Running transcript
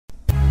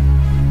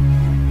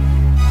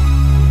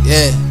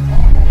Yeah.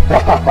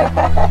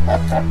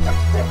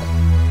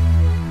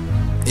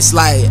 It's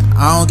like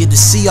I don't get to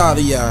see all of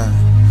y'all.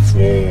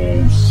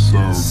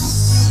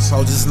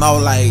 So just know,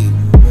 like,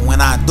 when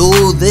I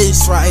do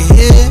this right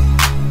here,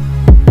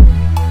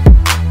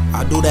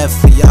 I do that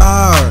for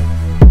y'all.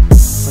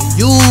 For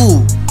you.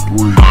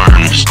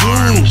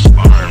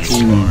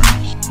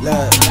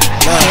 Look.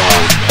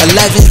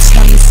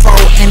 11:24,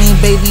 any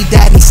baby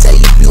daddy say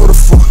you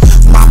beautiful.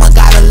 Mama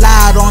got a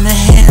lot on her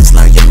hands,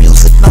 learn your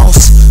music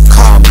notes.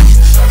 Call me,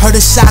 heard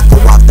a shot go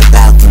off the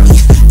balcony.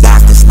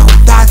 Doctors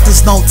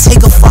know,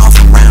 take a fall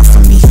from round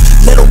for me.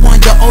 Little one,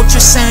 your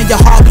ultrasound, your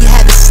heartbeat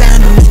had to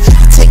sound to me.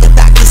 Take a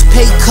doctor's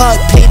pay cut,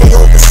 pay they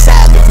over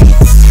salary.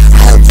 I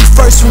held you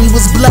first when you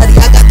was bloody,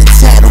 I got the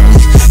tat on me.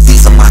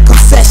 These are my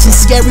confessions,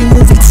 scary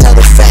movie, tell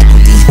the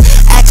faculty.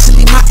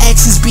 Actually, my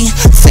actions be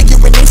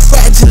figuring they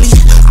fragilely.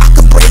 I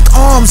could break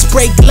arms,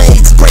 break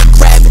legs, break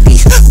gravity,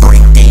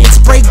 break dance,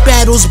 break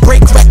battles,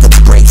 break records,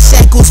 break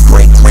shackles,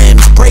 break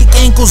rims, break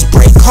ankles,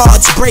 break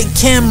hearts, break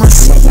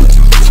cameras.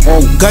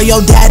 Girl,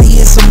 your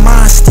daddy is a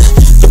monster.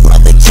 Your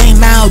brother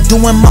came out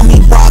doing mummy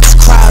walks,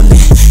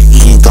 crawling,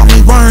 eating gummy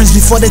worms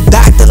before the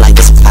doctor like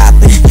was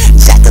popping.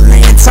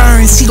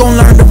 Jack-o'-lanterns, he gon'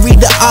 learn to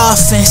read the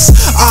offense.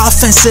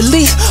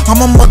 Offensively,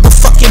 I'm a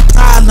motherfucking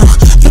problem.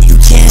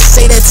 You can't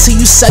say that till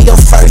you sell your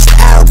first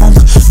album.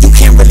 You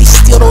can't really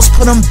steal those,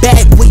 put them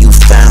back where you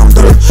found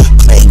them.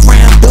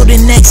 Playground,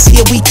 building next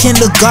year, we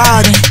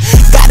kindergarten.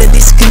 Gotta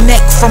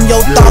disconnect from your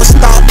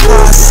thought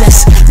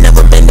process.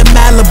 Never been to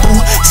Malibu,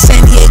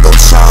 San Diego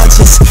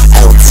Chargers,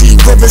 LT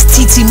Rivers,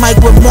 TT Mike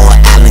with more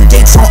Allen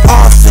Gates on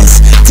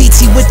offense.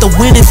 DT with the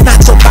win, if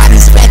not your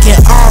body's back in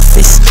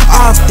office.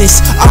 Off this,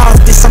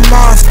 I'm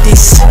off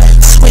this.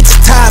 Switch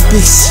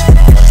topics.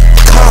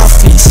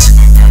 Coffins.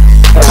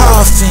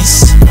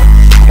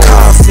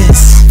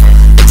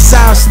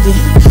 Exhausted,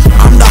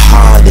 I'm the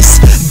hardest.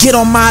 Get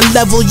on my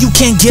level, you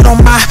can't get on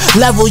my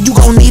level. You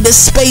gon' need a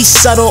space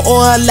shuttle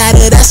or a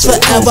ladder, that's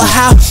forever.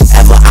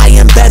 However, I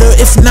am better,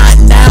 if not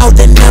now,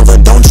 then never.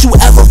 Don't you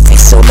ever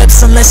fix your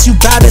lips unless you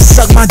gotta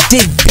suck my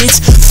dick, bitch.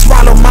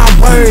 Swallow my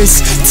words,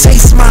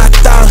 taste my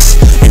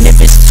thoughts, and if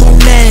it's too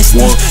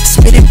nasty,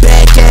 spit it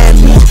back at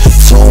me.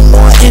 2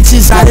 more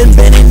inches, I done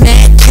been in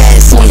that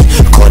casket.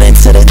 According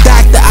to the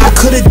doctor, I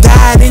could've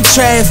died in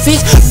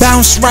traffic.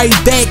 Bounce right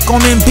back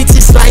on them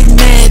bitches like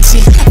magic.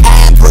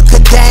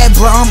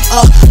 Abracadabra, I'm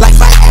up like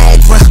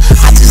Viagra.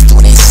 I just do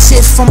this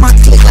shit for my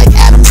clique like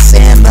Adam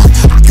Sandler.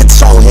 I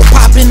control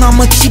hip-hop and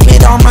I'ma keep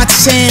it on my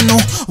channel.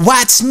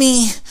 Watch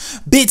me,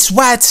 bitch,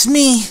 watch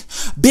me,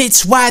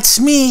 bitch, watch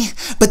me.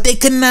 But they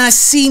cannot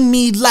see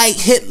me like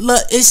Hitler.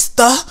 It's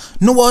the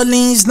New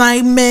Orleans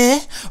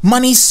nightmare.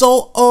 Money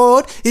so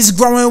old, it's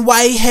growing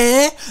white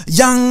hair.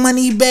 Young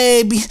money,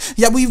 baby,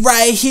 yeah, we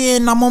right here.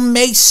 And I'ma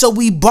make sure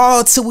we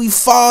ball till we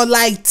fall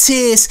like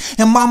tears.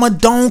 And mama,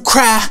 don't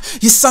cry,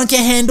 your son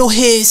can handle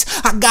his.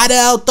 I got her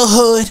out the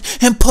hood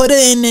and put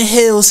her in the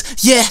hills.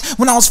 Yeah,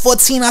 when I was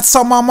 14, I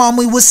told my mom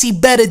we would see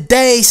better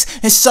days.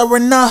 And sure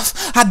enough,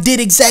 I did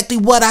exactly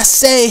what I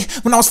say.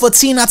 When I was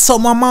 14, I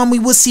told my mom we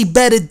would see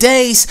better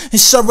days. And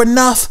sure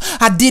enough,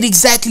 I did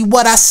exactly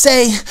what I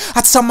say.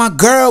 I told my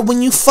girl,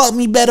 when you fuck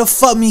me, better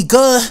fuck me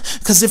good.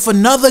 Cause if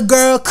another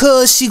girl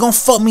could, she gon'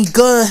 fuck me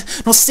good.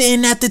 No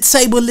sitting at the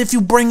table if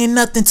you bringing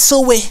nothing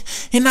to it.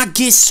 And I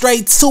get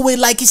straight to it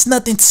like it's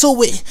nothing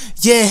to it.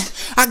 Yeah,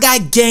 I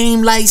got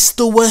game like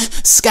Stuart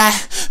Scott,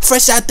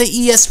 fresh out the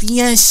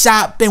ESPN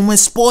shop. And when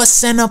Sports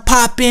Center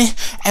popping,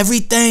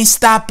 everything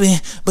stopping.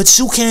 But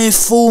you can't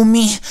fool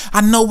me,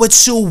 I know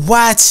what you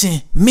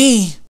watching.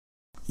 Me,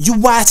 you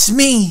watch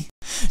me,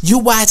 you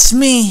watch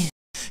me.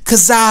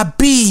 Cause I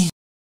be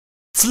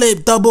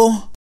Flip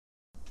Double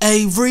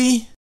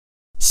Avery.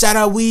 Shout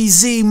out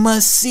Weezy,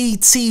 Must See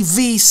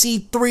TV,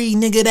 C3,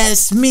 nigga,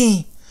 that's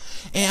me.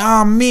 And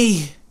I'm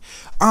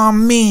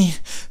me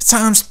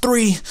times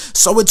 3.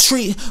 So a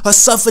treat or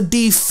suffer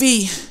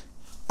defeat.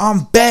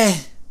 I'm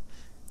bad.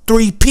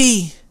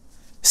 3P,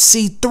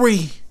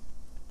 C3,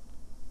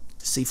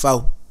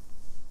 C4.